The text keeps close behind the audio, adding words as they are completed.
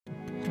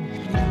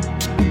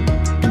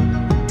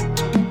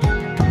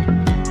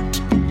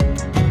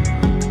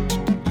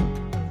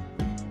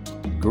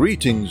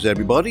Greetings,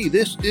 everybody.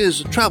 This is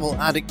a Travel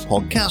Addict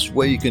podcast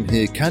where you can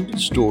hear candid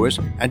stories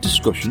and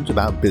discussions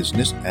about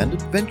business and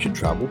adventure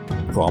travel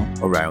from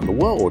around the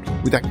world,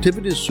 with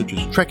activities such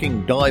as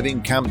trekking,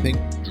 diving, camping,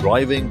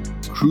 driving,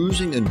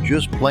 cruising, and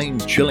just plain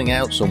chilling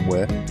out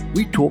somewhere.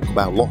 We talk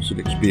about lots of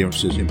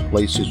experiences in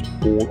places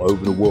all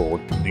over the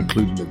world,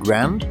 including the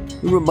grand,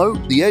 the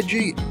remote, the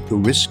edgy, the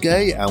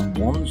risque, and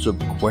ones of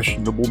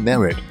questionable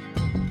merit.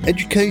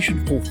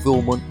 Education,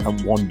 fulfillment,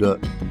 and wonder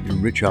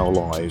enrich our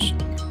lives.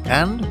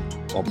 And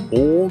of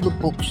all the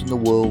books in the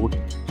world,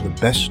 the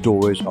best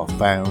stories are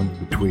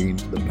found between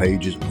the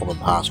pages of a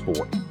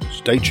passport.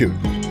 Stay tuned.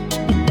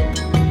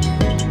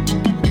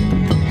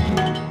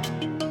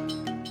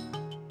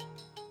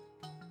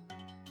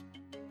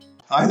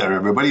 Hi there,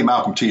 everybody.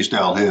 Malcolm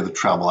Teasdale here, the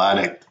Travel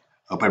Addict.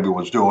 Hope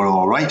everyone's doing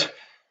all right.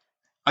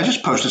 I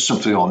just posted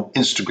something on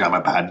Instagram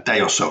about a day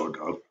or so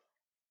ago,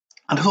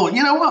 and I thought,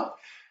 you know what?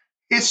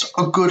 It's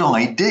a good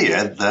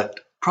idea that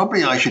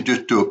probably I should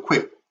just do a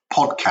quick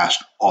podcast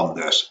on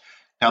this.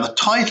 Now, the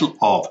title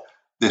of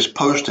this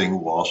posting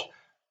was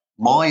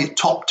My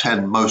Top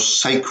 10 Most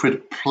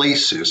Sacred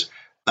Places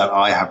That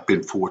I Have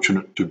Been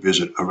Fortunate to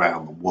Visit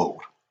Around the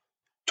World.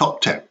 Top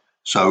 10.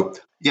 So,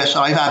 yes,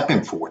 I have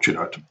been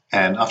fortunate,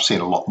 and I've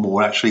seen a lot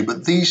more actually,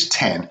 but these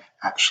 10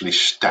 actually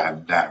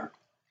stand out.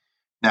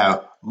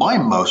 Now, my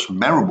most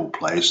memorable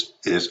place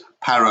is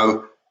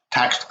Paro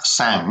Takht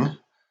Sang,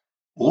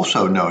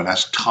 also known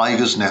as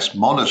Tiger's Nest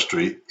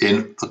Monastery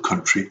in the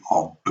country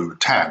of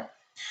Bhutan.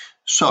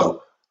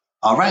 So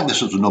I rank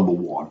this as number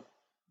one,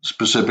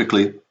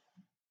 specifically,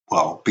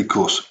 well,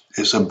 because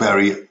it's a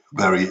very,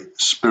 very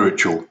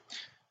spiritual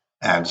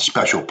and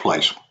special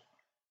place.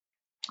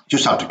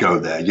 Just have to go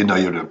there. You know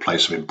you're in a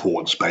place of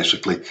importance,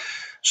 basically.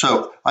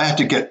 So I had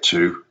to get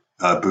to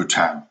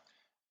Bhutan,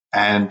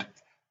 and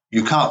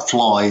you can't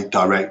fly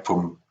direct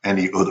from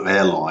any other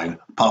airline,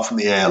 apart from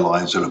the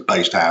airlines that are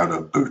based out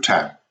of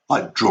Bhutan,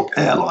 like Druk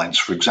Airlines,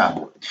 for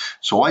example.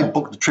 So I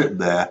booked the trip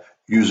there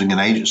using an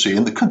agency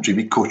in the country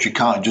because you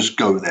can't just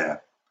go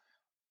there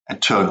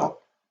and turn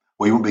up.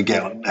 Well, you wouldn't be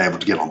able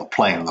to get on the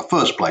plane in the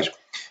first place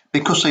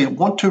because they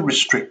want to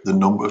restrict the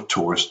number of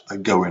tourists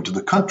that go into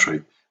the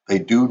country. They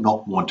do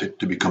not want it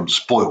to become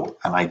spoiled,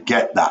 and I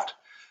get that.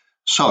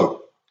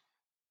 So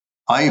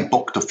I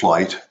booked a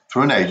flight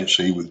through an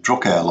agency with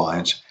Druk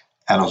Airlines,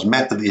 and I was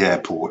met at the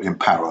airport in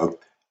Paro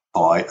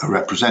by a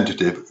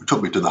representative who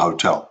took me to the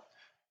hotel.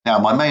 Now,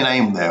 my main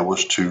aim there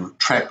was to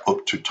trek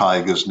up to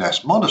Tiger's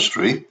Nest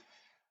Monastery,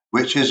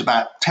 which is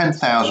about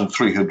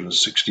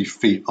 10,360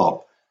 feet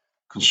up,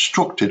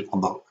 constructed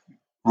on the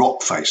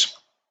rock face.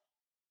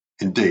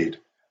 Indeed.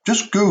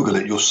 Just Google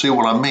it, you'll see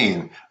what I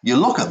mean. You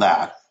look at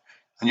that,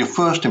 and your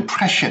first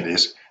impression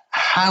is,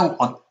 how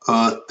on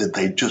earth did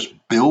they just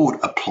build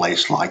a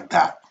place like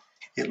that?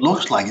 It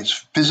looks like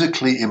it's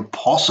physically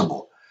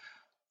impossible.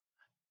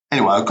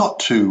 Anyway, I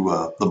got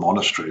to the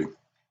monastery,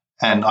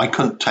 and I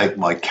couldn't take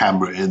my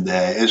camera in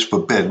there. It's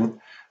forbidden,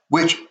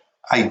 which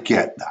I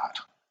get that.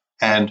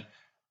 And a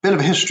bit of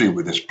history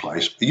with this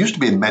place. It used to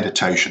be a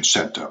meditation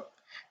center,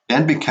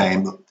 then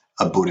became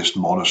a Buddhist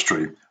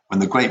monastery when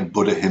the great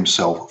Buddha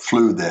himself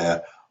flew there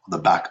on the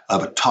back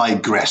of a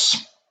tigress,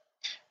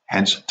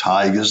 hence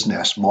Tiger's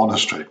Nest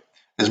Monastery.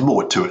 There's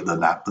more to it than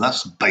that, but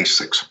that's the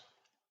basics.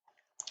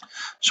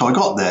 So I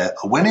got there,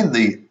 I went in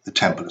the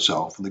temple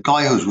itself, and the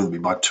guy who was with me,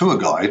 my tour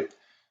guide,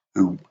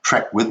 who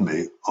trekked with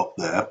me up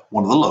there,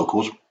 one of the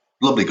locals,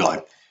 lovely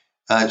guy,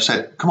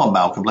 said, "Come on,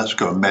 Malcolm, let's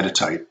go and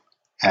meditate."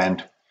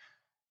 And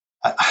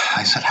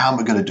I said, "How am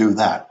I going to do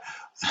that?"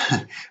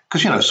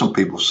 Because, you know, some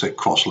people sit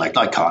cross-legged.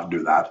 I can't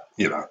do that.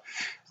 You know,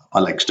 my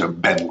legs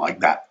don't bend like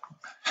that.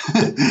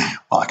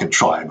 Well, I can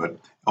try, but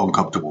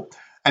uncomfortable.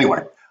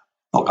 Anyway,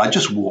 look, I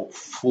just walked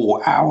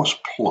 4 hours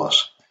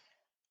plus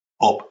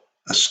up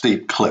a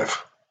steep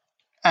cliff,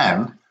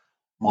 and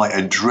my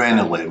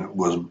adrenaline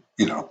was,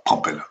 you know,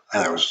 pumping,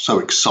 and I was so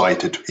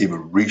excited to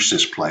even reach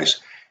this place.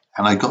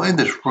 And I got in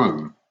this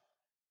room,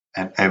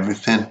 and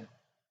everything,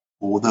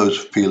 all those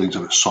feelings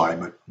of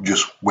excitement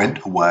just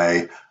went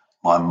away.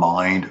 My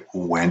mind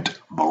went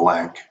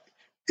blank.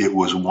 It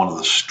was one of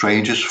the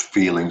strangest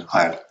feelings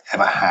I had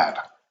ever had,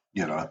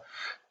 you know,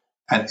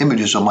 and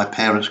images of my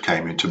parents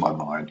came into my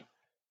mind.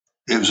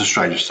 It was the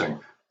strangest thing.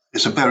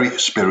 It's a very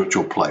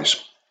spiritual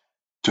place.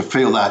 To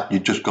feel that, you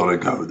just got to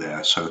go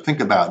there. So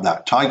think about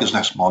that. Tiger's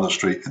Nest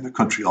Monastery in the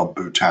country of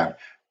Bhutan.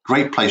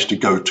 Great place to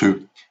go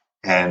to,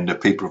 and the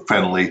people are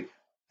friendly,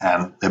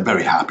 and they're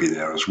very happy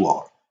there as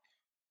well.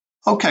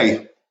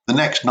 Okay, the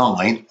next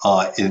 9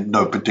 are in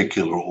no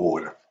particular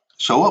order.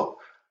 So up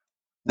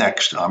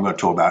next I'm going to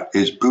talk about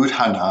is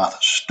Bhutanath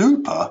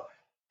Stupa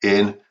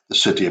in the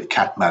city of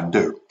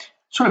Kathmandu.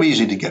 Sort of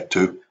easy to get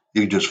to.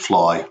 You can just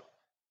fly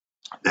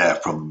there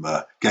from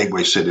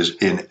gateway cities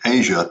in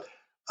Asia.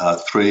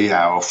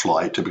 3-hour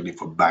flight, typically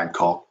from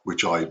Bangkok,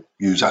 which I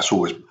use. That's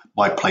always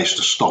my place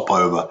to stop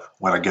over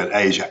when I get to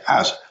Asia,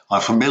 as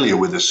I'm familiar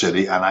with the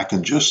city and I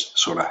can just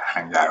sort of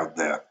hang out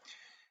there.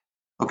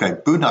 Okay,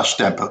 Bhutanath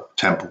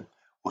Temple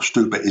or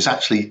stupa is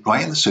actually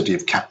right in the city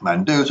of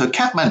Kathmandu. So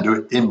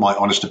Kathmandu, in my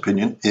honest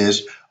opinion,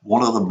 is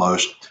one of the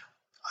most,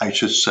 I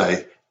should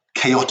say,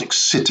 chaotic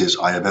cities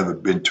I have ever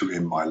been to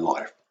in my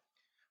life.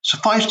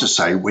 Suffice to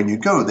say, when you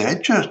go there,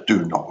 just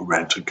do not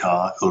rent a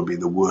car. It'll be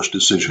the worst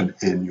decision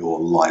in your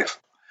life.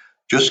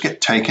 Just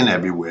get taken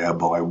everywhere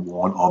by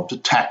one of the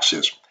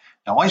taxis.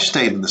 Now, I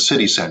stayed in the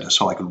city centre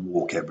so I could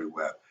walk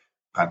everywhere.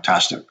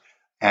 Fantastic.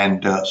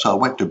 And so I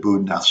went to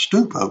Buddhanath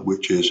Stupa,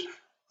 which is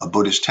a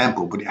Buddhist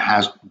temple, but it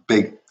has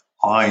big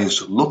eyes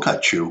that look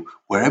at you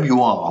wherever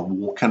you are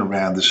walking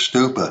around the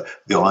stupa.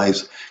 The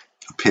eyes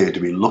appear to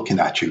be looking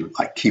at you,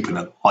 like keeping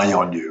an eye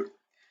on you.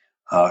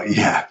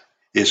 Yeah,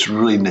 it's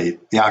really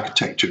neat. The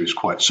architecture is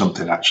quite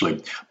something,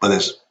 actually.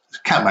 But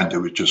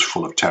Kathmandu is just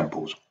full of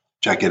temples.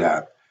 Check it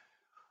out.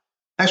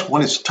 Next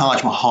one is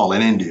Taj Mahal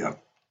in India.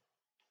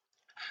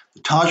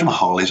 The Taj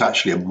Mahal is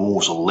actually a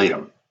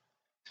mausoleum.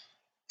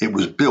 It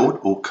was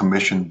built or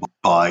commissioned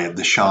by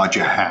the Shah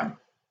Jahan.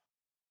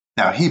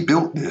 Now, he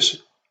built this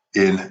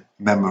in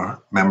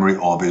memory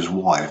of his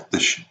wife,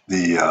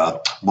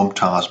 the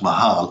Mumtaz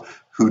Mahal,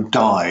 who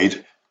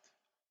died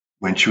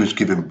when she was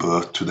giving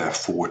birth to their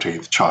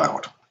 14th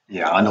child.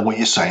 Yeah, I know what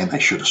you're saying. They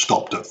should have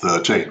stopped at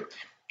 13.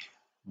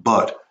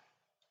 But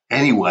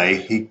anyway,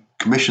 he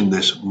commissioned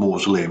this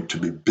mausoleum to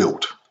be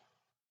built.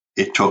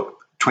 It took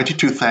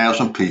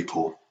 22,000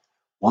 people,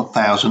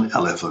 1,000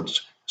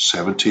 elephants,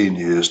 17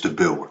 years to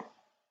build.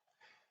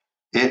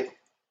 It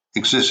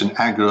exists in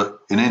Agra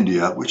in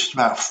India, which is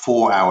about a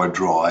 4-hour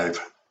drive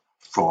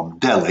from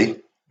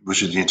Delhi,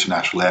 which is the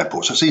international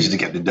airport. So it's easy to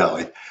get to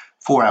Delhi,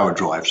 4-hour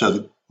drive.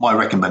 So my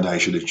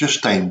recommendation is just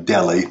stay in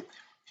Delhi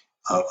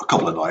a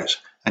couple of nights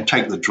and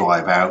take the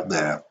drive out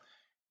there.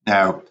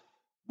 Now,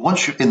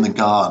 once you're in the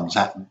gardens,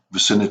 that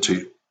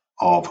vicinity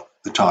of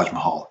the Taj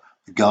Mahal,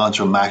 the gardens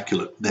are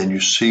immaculate, then you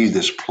see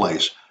this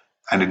place,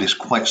 and it is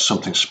quite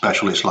something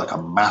special. It's like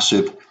a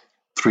massive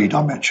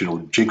 3-dimensional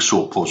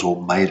jigsaw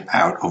puzzle made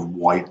out of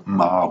white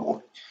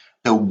marble.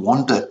 No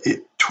wonder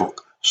it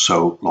took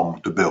so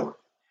long to build.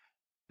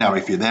 Now,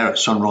 if you're there at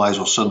sunrise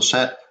or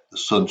sunset, the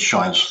sun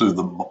shines through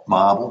the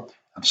marble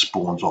and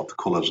spawns off the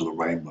colors of the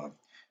rainbow.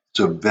 It's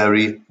a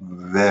very,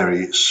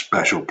 very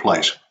special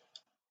place.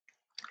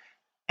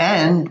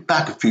 And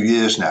back a few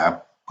years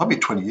now, probably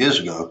 20 years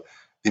ago,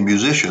 the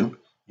musician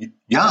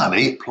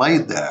Yanni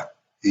played there.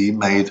 He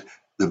made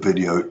the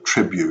video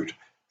tribute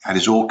and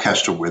his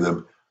orchestra with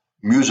him.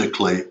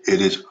 Musically, it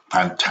is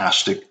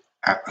fantastic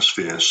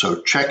atmosphere.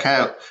 So check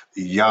out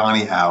the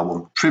Yanni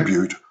album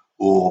Tribute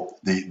or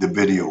the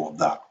video of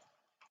that.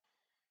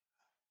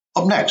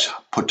 Up next,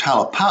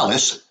 Potala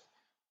Palace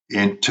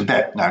in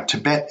Tibet. Now,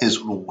 Tibet is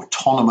an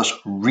autonomous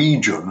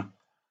region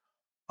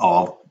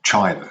of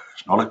China.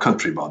 It's not a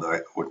country, by the way,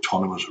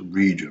 autonomous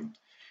region.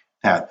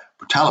 Now,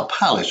 Potala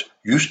Palace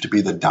used to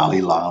be the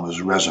Dalai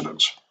Lama's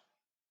residence.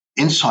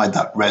 Inside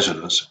that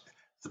residence,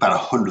 about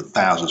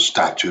 100,000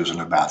 statues and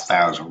about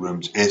 1,000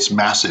 rooms. It's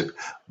massive,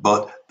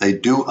 but they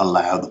do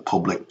allow the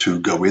public to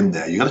go in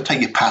there. You got to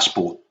take your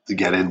passport to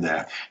get in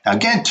there. Now,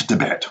 getting to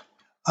Tibet,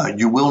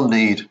 you will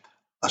need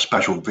a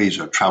special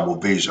visa, travel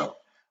visa.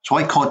 So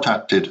I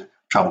contacted a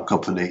travel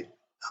company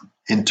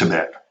in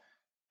Tibet,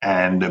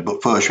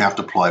 but first you have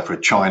to apply for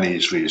a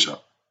Chinese visa.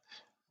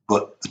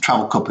 But the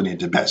travel company in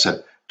Tibet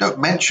said, don't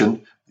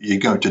mention you're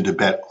going to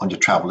Tibet on your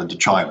travel into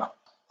China.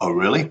 Oh,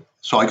 really?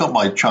 So I got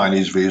my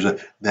Chinese visa,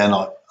 then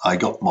I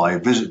got my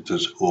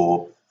visitors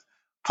or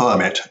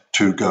permit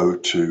to go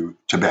to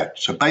Tibet.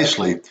 So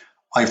basically,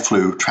 I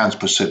flew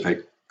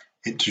Trans-Pacific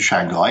into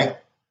Shanghai,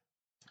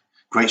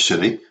 great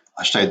city.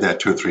 I stayed there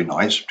 2 or 3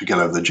 nights to get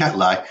over the jet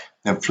lag,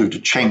 then flew to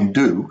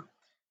Chengdu,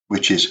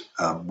 which is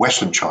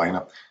Western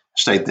China,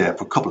 stayed there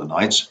for a couple of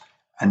nights,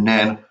 and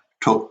then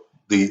took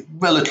the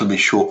relatively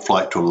short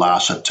flight to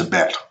Lhasa,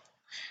 Tibet.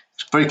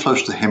 It's very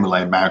close to the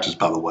Himalayan mountains,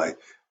 by the way,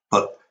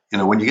 but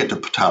when you get to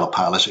Potala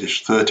Palace,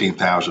 it's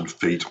 13,000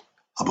 feet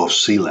above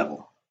sea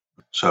level.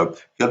 So you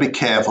got to be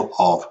careful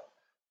of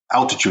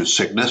altitude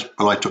sickness,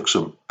 but I took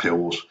some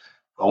pills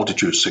for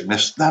altitude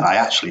sickness that I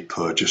actually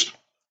purchased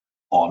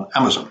on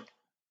Amazon.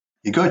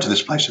 You go into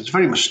this place, it's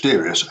very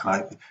mysterious,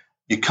 and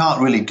you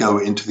can't really go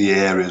into the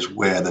areas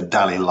where the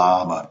Dalai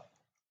Lama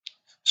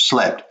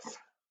slept,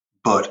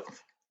 but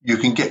you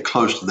can get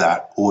close to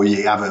that, or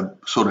you have a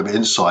sort of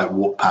insight,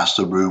 walk past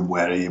the room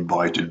where he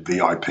invited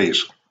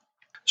VIPs.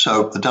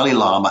 So the Dalai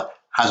Lama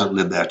hasn't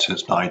lived there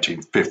since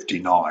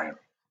 1959,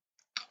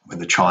 when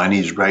the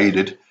Chinese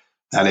raided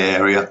that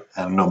area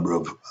and a number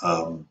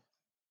of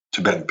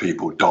Tibetan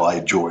people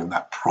died during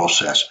that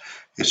process.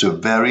 It's a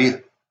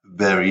very,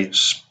 very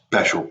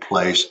special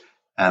place,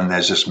 and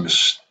there's this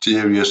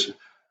mysterious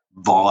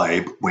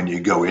vibe when you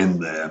go in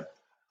there.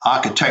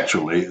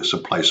 Architecturally, it's a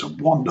place of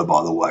wonder,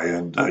 by the way,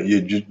 and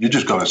you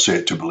just got to see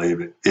it to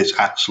believe it. It's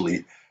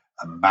actually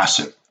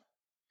massive.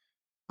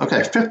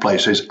 Okay, 5th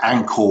place is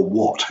Angkor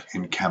Wat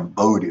in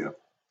Cambodia.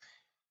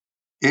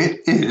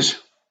 It is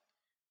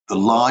the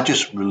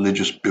largest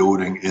religious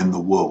building in the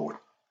world.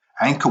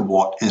 Angkor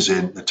Wat is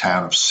in the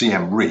town of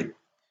Siem Reap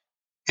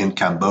in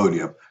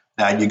Cambodia.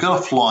 Now, you've got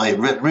to fly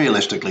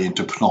realistically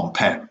into Phnom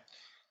Penh,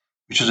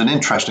 which is an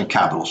interesting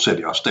capital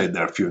city. I stayed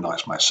there a few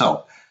nights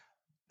myself.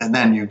 And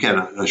then you get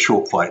a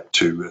short flight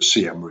to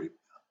Siem Reap.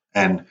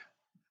 And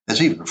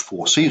there's even a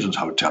Four Seasons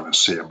hotel in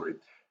Siem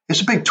Reap.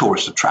 It's a big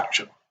tourist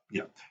attraction.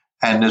 Yeah.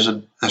 And there's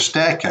a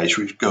staircase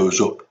which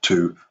goes up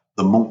to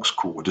the monks'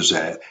 quarters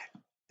there.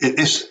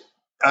 It's,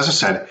 as I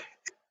said,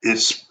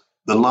 it's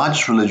the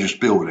largest religious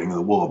building in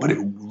the world, but it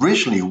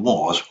originally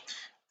was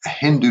a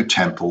Hindu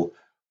temple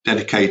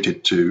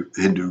dedicated to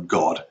the Hindu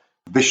god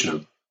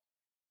Vishnu.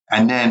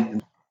 And then in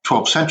the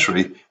 12th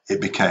century,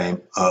 it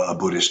became a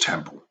Buddhist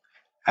temple.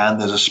 And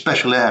there's a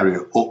special area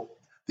up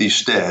these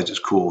stairs. It's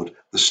called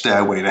the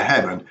Stairway to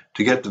Heaven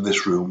to get to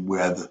this room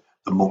where the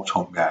monks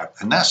hung out.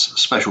 And that's a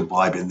special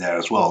vibe in there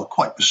as well,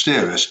 quite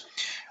mysterious.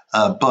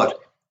 But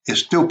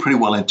it's still pretty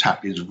well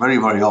intact. It's very,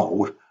 very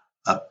old,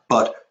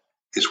 but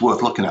it's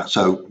worth looking at.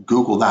 So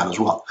Google that as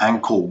well.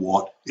 Angkor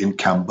Wat in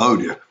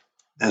Cambodia.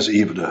 There's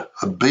even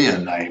a beer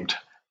named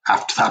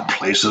after that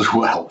place as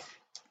well.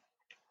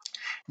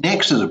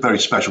 Next is a very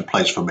special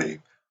place for me,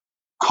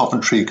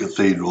 Coventry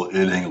Cathedral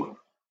in England.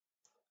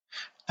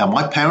 Now,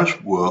 my parents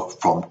were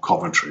from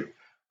Coventry.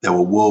 They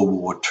were World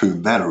War II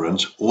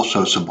veterans,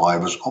 also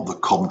survivors of the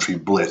Coventry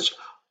Blitz.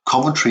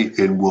 Coventry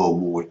in World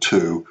War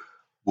II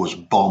was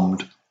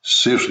bombed,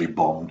 seriously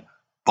bombed,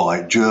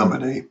 by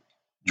Germany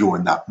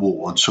during that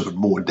war and suffered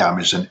more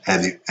damage than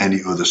any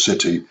other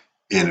city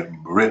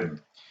in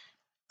Britain.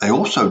 They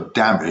also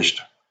damaged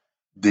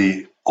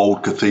the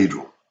old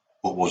cathedral,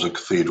 what was a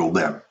cathedral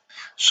then.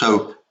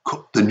 So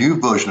the new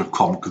version of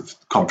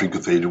Coventry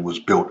Cathedral was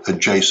built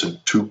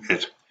adjacent to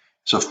it.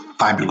 It's a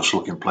fabulous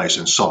looking place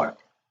inside.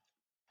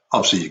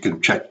 Obviously, you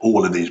can check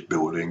all of these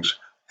buildings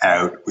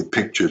out with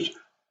pictures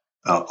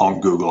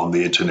on Google, on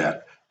the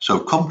internet. So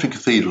Coventry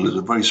Cathedral is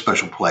a very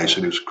special place,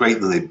 and it's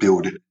great that they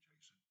built it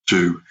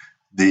to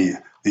the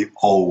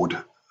old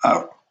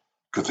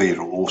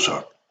cathedral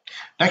also.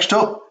 Next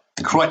up,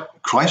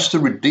 Christ the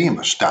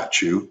Redeemer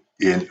statue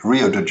in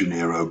Rio de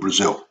Janeiro,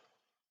 Brazil.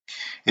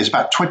 It's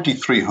about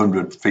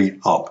 2,300 feet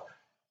up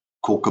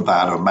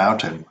Corcovado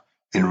Mountain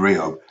in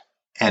Rio.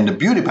 And the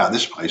beauty about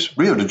this place,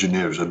 Rio de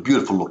Janeiro is a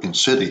beautiful looking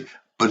city,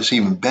 but it's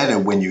even better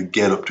when you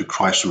get up to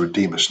Christ the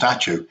Redeemer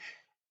statue.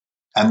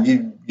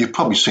 And you've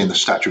probably seen the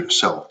statue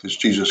itself. It's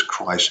Jesus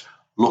Christ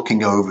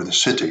looking over the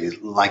city,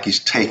 like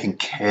he's taking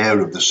care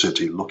of the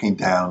city, looking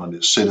down on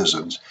its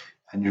citizens.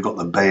 And you've got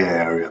the Bay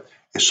Area.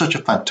 It's such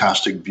a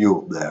fantastic view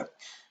up there.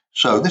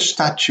 So this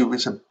statue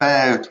is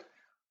about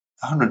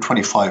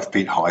 125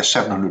 feet high,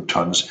 700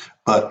 tons,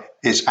 but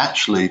it's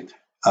actually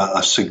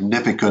a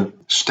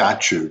significant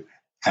statue,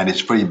 and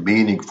it's very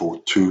meaningful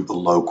to the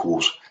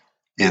locals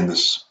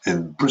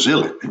in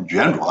Brazil in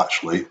general,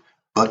 actually.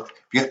 But if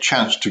you get a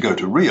chance to go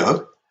to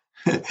Rio,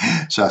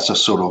 so that's a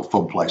sort of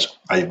fun place.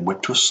 I even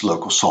went to a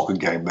local soccer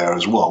game there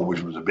as well,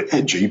 which was a bit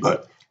edgy,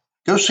 but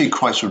go see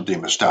Christ the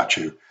Redeemer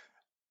statue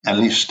and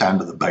at least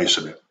stand at the base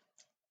of it.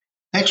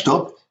 Next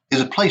up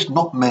is a place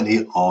not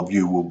many of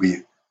you will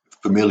be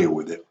familiar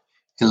with it.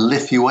 In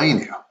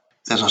Lithuania,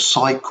 there's a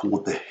site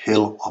called the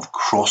Hill of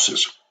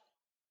Crosses.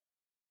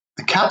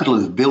 The capital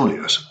is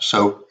Vilnius,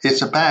 so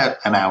it's about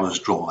an hour's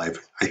drive,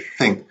 I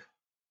think,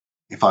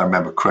 if I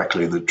remember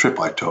correctly, the trip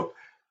I took.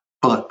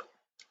 But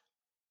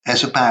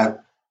there's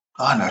about,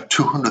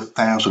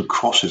 200,000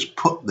 crosses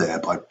put there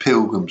by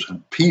pilgrims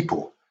and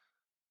people,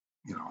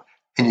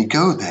 and you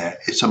go there,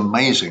 it's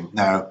amazing.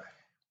 Now,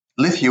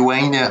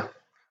 Lithuania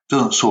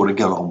doesn't sort of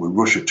get on with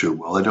Russia too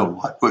well. They don't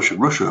like Russia.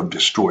 Russia have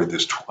destroyed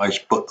this twice,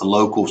 but the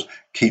locals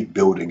keep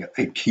building it.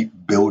 They keep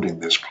building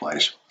this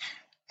place.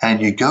 And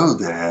you go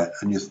there,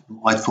 and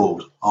my thought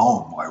was,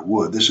 oh my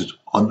word, this is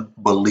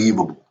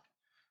unbelievable.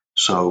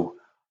 So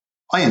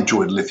I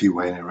enjoyed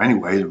Lithuania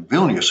anyway.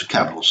 Vilnius, the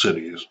capital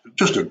city, is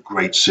just a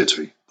great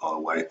city, by the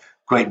way.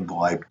 Great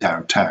vibe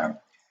downtown.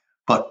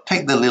 But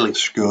take the little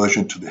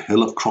excursion to the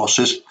Hill of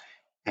Crosses,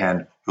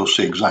 and you'll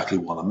see exactly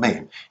what I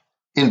mean.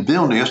 In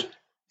Vilnius,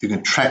 you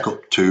can trek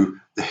up to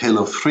the Hill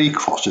of Three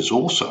Crosses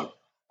also.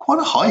 Quite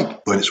a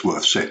hike, but it's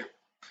worth seeing.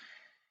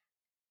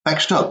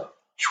 Next up,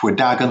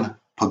 Shwedagon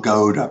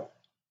Pagoda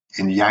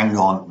in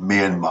Yangon,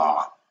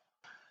 Myanmar.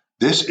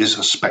 This is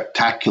a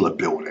spectacular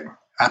building,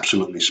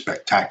 absolutely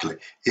spectacular.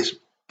 It's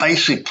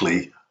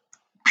basically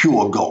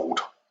pure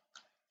gold.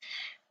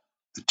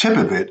 The tip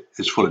of it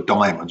is full of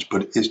diamonds,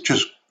 but it's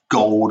just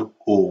gold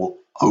all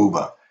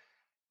over.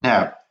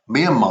 Now,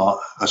 Myanmar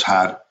has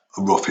had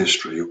a rough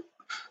history.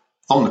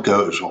 Long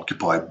ago, it was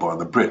occupied by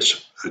the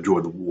Brits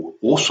during the war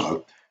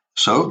also.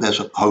 So there's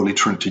a Holy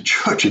Trinity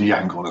Church in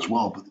Yangon as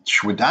well. But the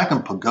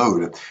Shwedagon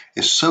Pagoda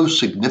is so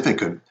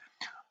significant.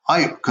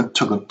 I could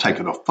take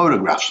enough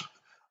photographs.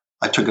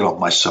 I took it of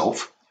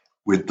myself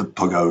with the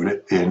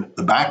pagoda in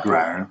the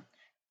background.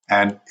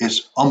 And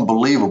it's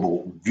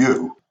unbelievable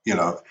view,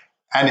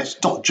 And it's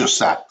not just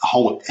that. The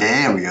whole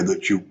area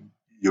that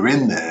you're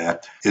in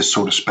there is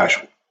sort of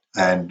special.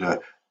 And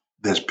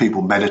there's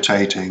people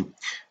meditating.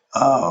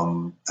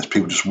 There's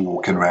people just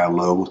walking around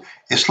local.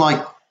 It's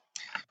like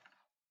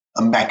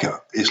a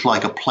mecca. It's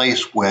like a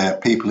place where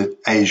people in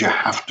Asia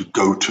have to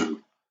go to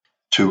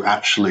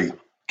actually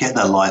get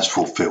their lives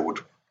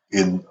fulfilled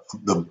in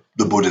the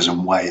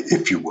Buddhism way,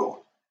 if you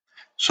will.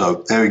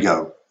 So there we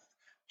go.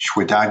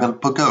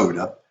 Shwedagon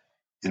Pagoda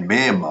in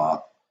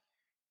Myanmar.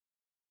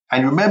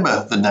 And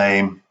remember the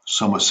name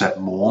Somerset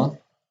Maugham,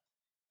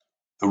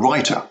 the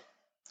writer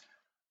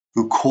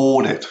who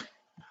called it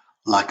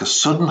like a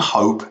sudden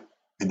hope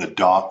in the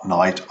dark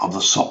night of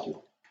the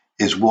soul,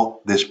 is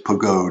what this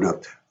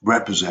pagoda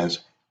represents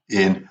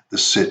in the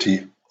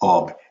city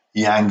of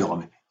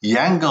Yangon.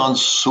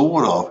 Yangon's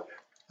sort of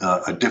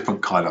a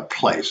different kind of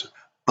place,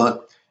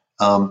 but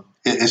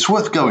it's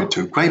worth going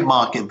to. Great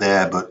market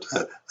there, but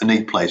a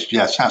neat place.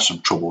 Yes, has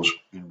some troubles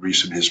in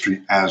recent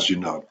history, as you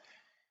know.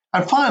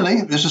 And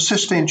finally, there's a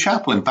Sistine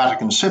Chapel in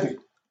Vatican City.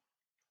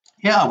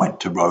 Yeah, I went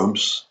to Rome,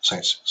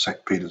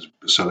 St. Peter's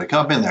Basilica.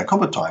 I've been there a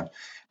couple of times.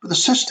 But the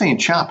Sistine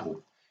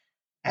Chapel,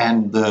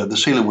 and the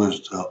ceiling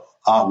was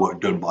artwork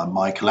done by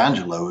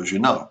Michelangelo, as you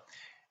know.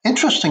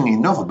 Interesting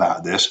enough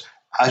about this,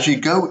 as you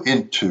go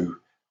into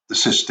the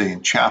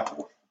Sistine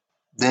Chapel,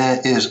 there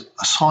is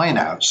a sign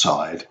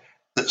outside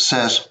that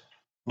says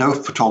no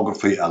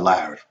photography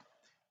allowed,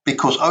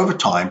 because over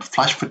time,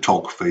 flash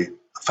photography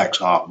affects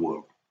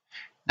artwork.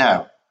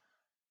 Now,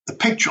 the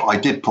picture I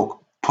did put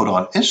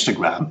on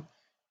Instagram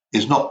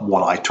is not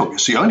one I took.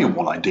 It's the only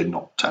one I did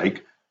not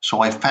take.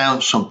 So I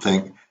found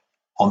something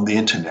on the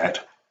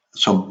internet,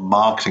 some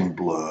marketing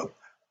blurb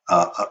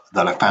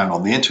that I found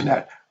on the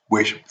internet,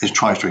 which is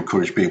trying to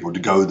encourage people to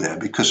go there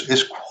because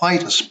it's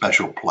quite a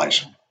special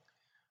place.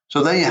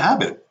 So there you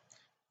have it.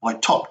 My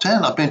top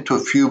 10, I've been to a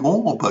few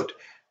more, but,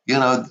 you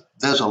know,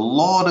 there's a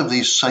lot of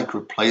these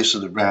sacred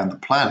places around the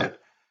planet.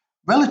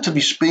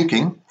 Relatively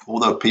speaking,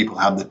 although people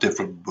have the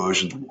different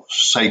versions of what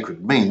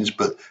sacred means,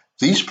 but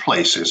these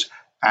places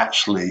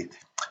actually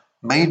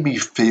made me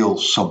feel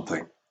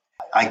something.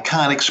 I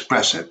can't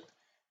express it.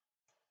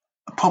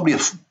 Probably,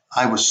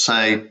 I would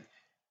say,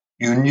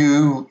 you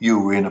knew you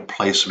were in a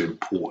place of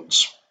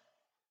importance.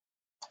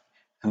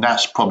 And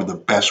that's probably the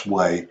best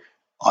way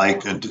I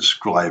can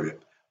describe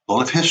it. A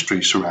lot of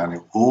history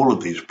surrounding all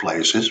of these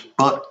places.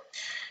 But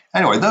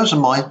anyway, those are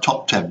my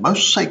top 10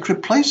 most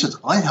sacred places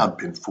I have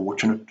been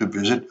fortunate to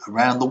visit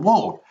around the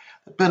world.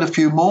 There's been a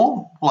few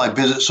more. Will I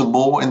visit some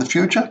more in the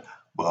future?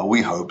 Well,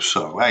 we hope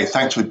so. Hey,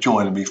 thanks for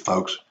joining me,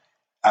 folks.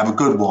 Have a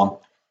good one.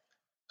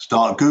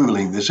 Start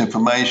Googling this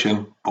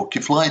information. Book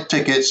your flight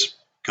tickets.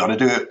 Got to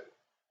do it.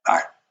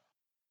 Bye.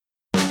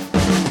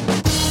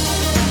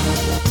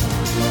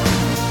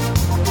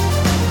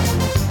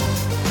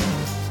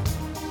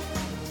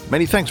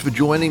 Many thanks for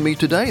joining me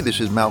today. This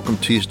is Malcolm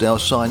Teasdale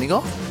signing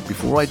off.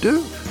 Before I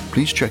do,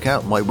 please check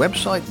out my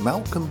website,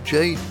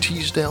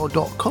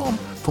 malcolmjteasdale.com,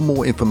 for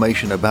more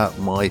information about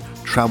my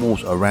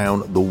travels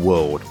around the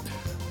world.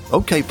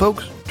 Okay,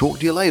 folks, talk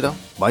to you later.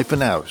 Bye for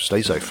now.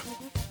 Stay safe.